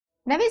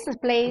Navis is a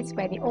place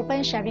where the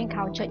open sharing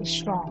culture is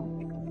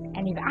strong.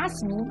 And if you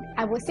ask me,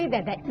 I would say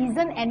that there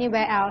isn't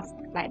anywhere else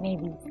like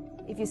Navis.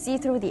 If you see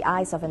through the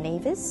eyes of a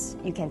Navis,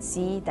 you can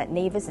see that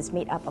Navis is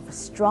made up of a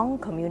strong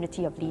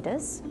community of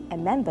leaders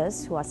and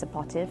members who are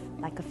supportive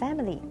like a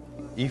family.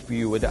 If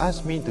you would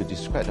ask me to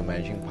describe the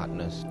managing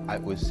partners, I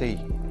would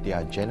say they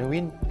are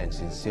genuine and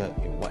sincere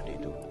in what they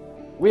do.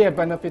 We have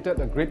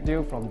benefited a great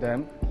deal from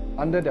them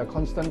under their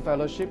constant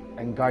fellowship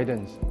and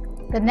guidance.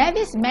 The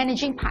Navis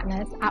managing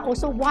partners are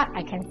also what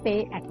I can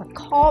say as the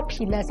core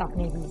pillars of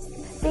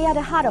Navis. They are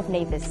the heart of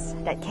Navis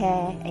that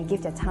care and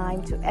give their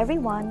time to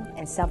everyone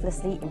and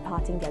selflessly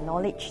imparting their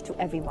knowledge to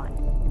everyone.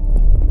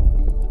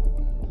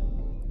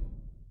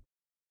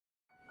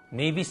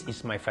 Navis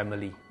is my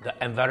family. The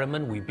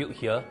environment we built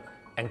here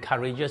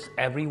encourages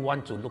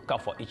everyone to look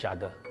out for each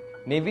other.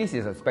 Navis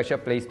is a special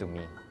place to me.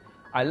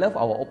 I love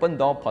our open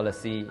door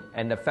policy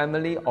and the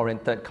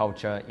family-oriented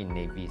culture in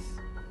Navis.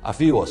 I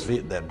feel it was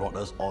fate that brought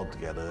us all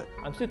together.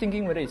 I'm still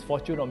thinking whether it's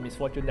fortune or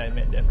misfortune that I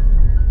met them.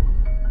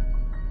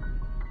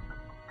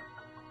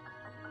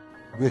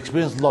 We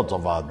experienced lots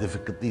of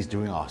difficulties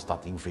during our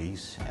starting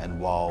phase, and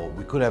while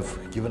we could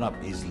have given up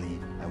easily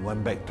and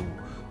went back to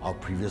our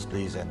previous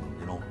place and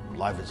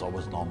life is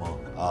always normal,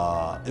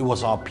 it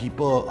was our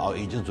people, our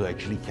agents who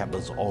actually kept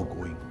us all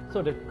going.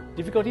 So the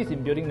difficulties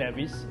in building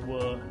Navis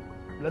were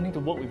learning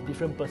to work with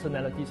different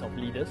personalities of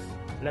leaders,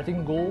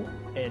 letting go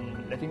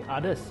and letting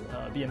others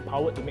be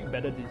empowered to make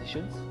better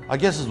decisions. I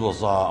guess it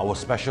was our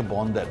special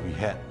bond that we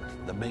had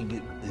that made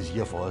it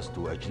easier for us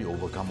to actually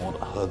overcome all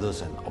the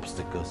hurdles and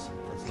obstacles.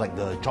 It's like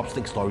the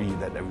chopstick story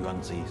that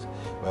everyone says,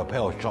 where a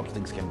pair of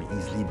chopsticks can be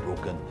easily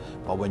broken,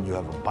 but when you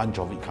have a bunch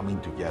of it coming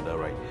together,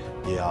 right,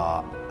 they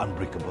are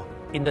unbreakable.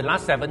 In the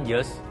last 7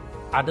 years,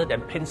 other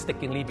than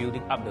painstakingly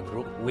building up the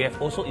group, we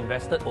have also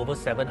invested over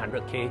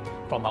 700K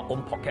from our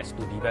own pockets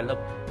to develop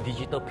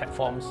digital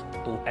platforms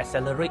to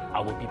accelerate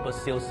our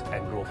people's sales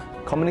and growth.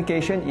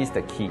 Communication is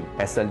the key.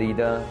 As a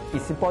leader,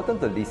 it's important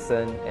to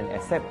listen and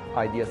accept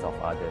ideas of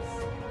others.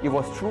 It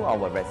was through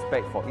our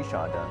respect for each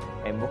other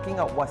and working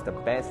out what's the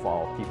best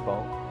for our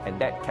people,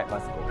 and that kept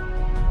us going.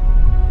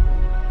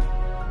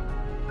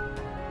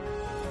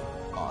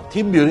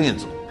 Team building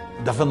is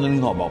definitely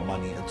not about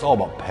money, it's all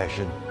about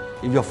passion.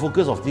 If your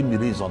focus of team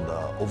building is on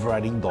the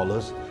overriding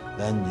dollars,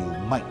 then you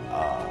might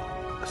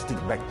stick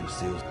back to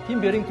sales.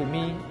 Team building to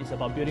me is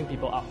about building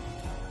people up,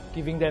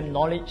 giving them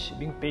knowledge,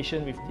 being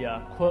patient with their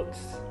quirks,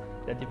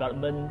 their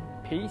development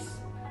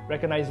pace,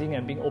 recognizing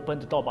and being open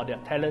to talk about their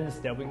talents,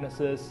 their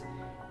weaknesses,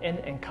 and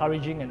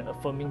encouraging and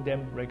affirming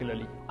them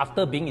regularly.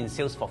 After being in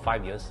sales for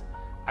 5 years,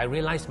 I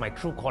realized my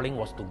true calling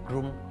was to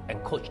groom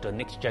and coach the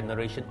next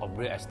generation of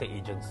real estate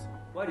agents.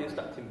 Why did you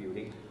start team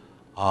building?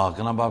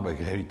 Kenapa back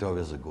 12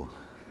 years ago.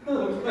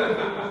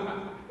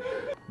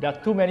 There are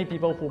too many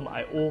people whom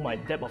I owe my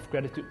debt of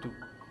gratitude to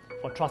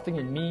for trusting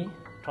in me,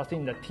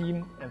 trusting in the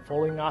team, and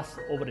following us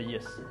over the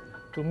years.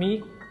 To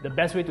me, the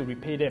best way to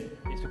repay them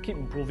is to keep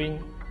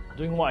improving,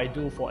 doing what I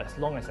do for as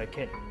long as I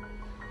can.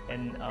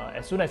 And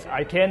as soon as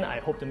I can,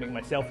 I hope to make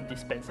myself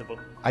dispensable.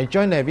 I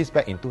joined Navis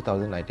back in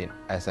 2019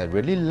 as I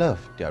really love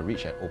their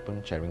rich and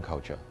open sharing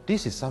culture.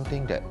 This is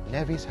something that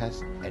Navis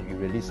has, and it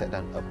really set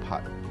them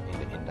apart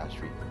in the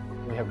industry.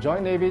 We have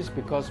joined Navis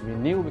because we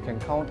knew we can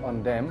count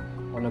on them,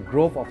 on the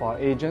growth of our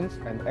agents,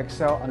 and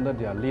excel under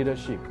their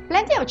leadership.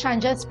 Plenty of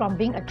chances from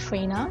being a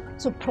trainer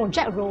to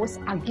project roles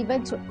are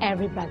given to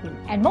everybody.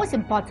 And most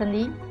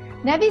importantly,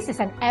 Navis is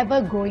an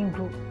ever-growing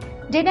group.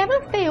 They never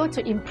fail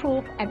to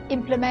improve and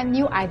implement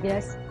new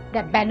ideas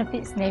that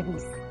benefits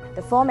Navis.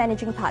 The 4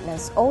 managing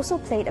partners also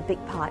played a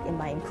big part in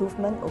my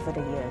improvement over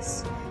the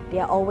years. They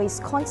are always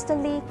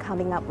constantly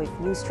coming up with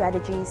new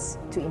strategies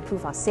to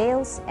improve our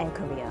sales and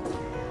career,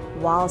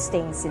 while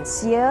staying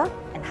sincere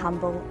and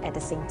humble at the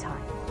same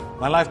time.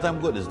 My lifetime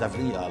goal is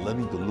definitely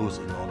learning to lose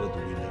in order to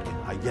win again.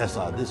 I guess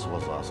this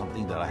was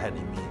something that I had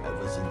in me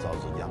ever since I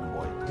was a young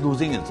boy.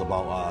 Losing is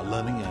about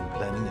learning and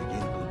planning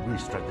again to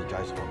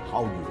re-strategize on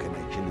how you can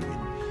actually win.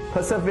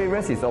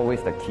 Perseverance is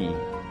always the key.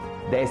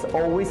 There is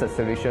always a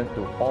solution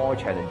to all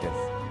challenges.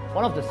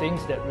 One of the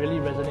things that really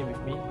resonate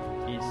with me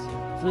is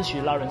知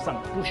许拉人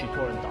上，不许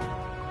拖人倒.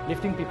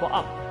 Lifting people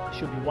up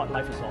should be what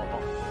life is all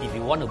about. If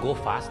you want to go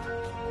fast,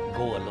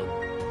 go alone.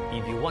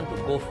 If you want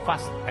to go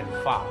fast and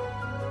far,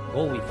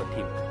 go with a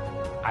team.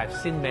 I've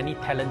seen many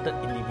talented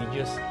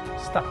individuals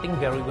starting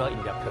very well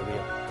in their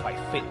career but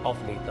fade off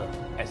later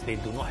as they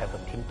do not have a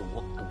team to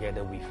work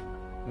together with.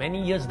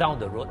 Many years down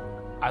the road,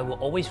 I will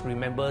always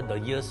remember the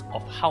years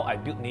of how I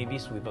built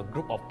Navis with a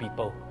group of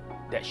people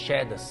that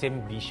share the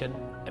same vision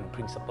and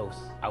principles.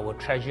 I will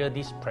treasure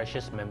these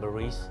precious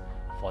memories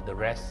for the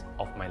rest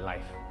of my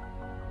life.